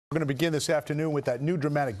We're going to begin this afternoon with that new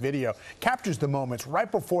dramatic video. Captures the moments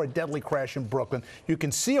right before a deadly crash in Brooklyn. You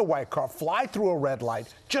can see a white car fly through a red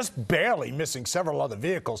light, just barely missing several other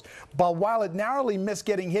vehicles. But while it narrowly missed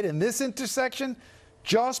getting hit in this intersection,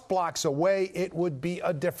 just blocks away, it would be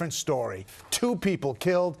a different story. 2 people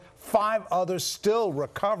killed, 5 others still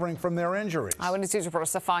recovering from their injuries. Eyewitness News reporter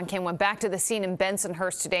Stefan Kim went back to the scene in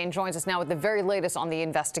Bensonhurst today and joins us now with the very latest on the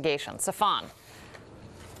investigation. Stefan.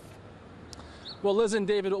 Well, Liz and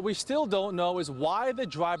David, what we still don't know is why the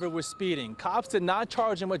driver was speeding. Cops did not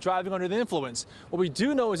charge him with driving under the influence. What we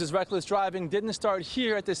do know is his reckless driving didn't start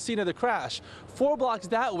here at the scene of the crash. 4 blocks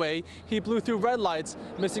that way, he blew through red lights,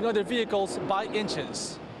 missing other vehicles by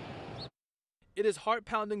inches. It is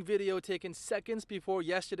heart-pounding video taken seconds before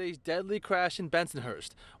yesterday's deadly crash in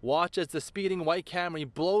Bensonhurst. Watch as the speeding white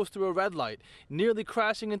Camry blows through a red light, nearly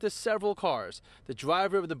crashing into several cars. The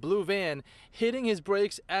driver of the blue van hitting his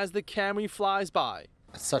brakes as the Camry flies by.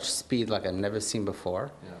 Such speed like I've never seen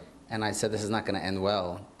before. Yeah. And I said, this is not going to end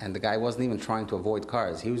well. And the guy wasn't even trying to avoid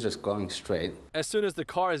cars. He was just going straight. As soon as the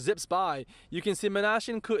car zips by, you can see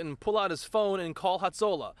Menashe Kutin pull out his phone and call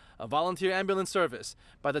Hatzola, a volunteer ambulance service.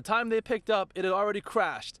 By the time they picked up, it had already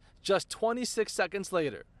crashed, just 26 seconds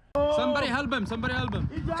later. Somebody help him, somebody help him.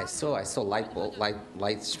 I saw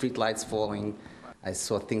street lights falling. I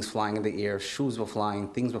saw things flying in the air, shoes were flying,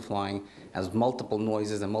 things were flying. As multiple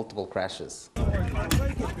noises and multiple crashes.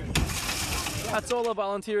 Hatzola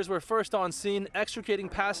volunteers were first on scene, extricating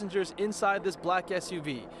passengers inside this black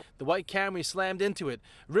SUV. The white Camry slammed into it,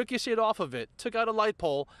 ricocheted off of it, took out a light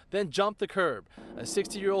pole, then jumped the curb. A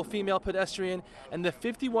 60-year-old female pedestrian and the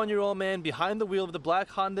 51-year-old man behind the wheel of the black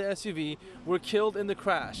Honda SUV were killed in the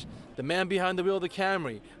crash. The man behind the wheel of the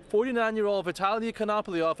Camry, 49-year-old Vitaly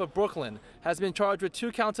Konoplyev of Brooklyn, has been charged with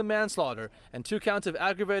 2 counts of manslaughter and 2 counts of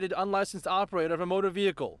aggravated unlicensed operator of a motor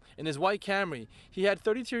vehicle. In his white Camry, he had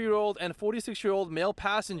 32-year-old and 46-year-old male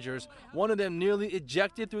passengers, one of them nearly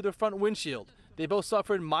ejected through the front windshield. They both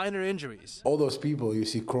suffered minor injuries. All those people you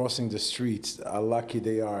see crossing the streets, how lucky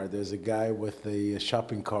they are. There's a guy with a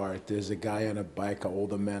shopping cart. There's a guy on a bike, an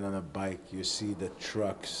older man on a bike. You see the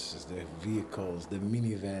trucks, the vehicles, the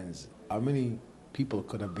minivans. How many people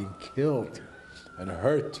could have been killed and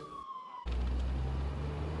hurt?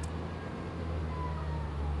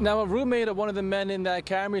 Now, a roommate of one of the men in that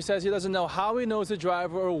Camry says he doesn't know how he knows the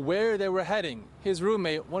driver or where they were heading. His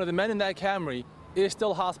roommate, one of the men in that Camry, is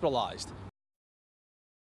still hospitalized.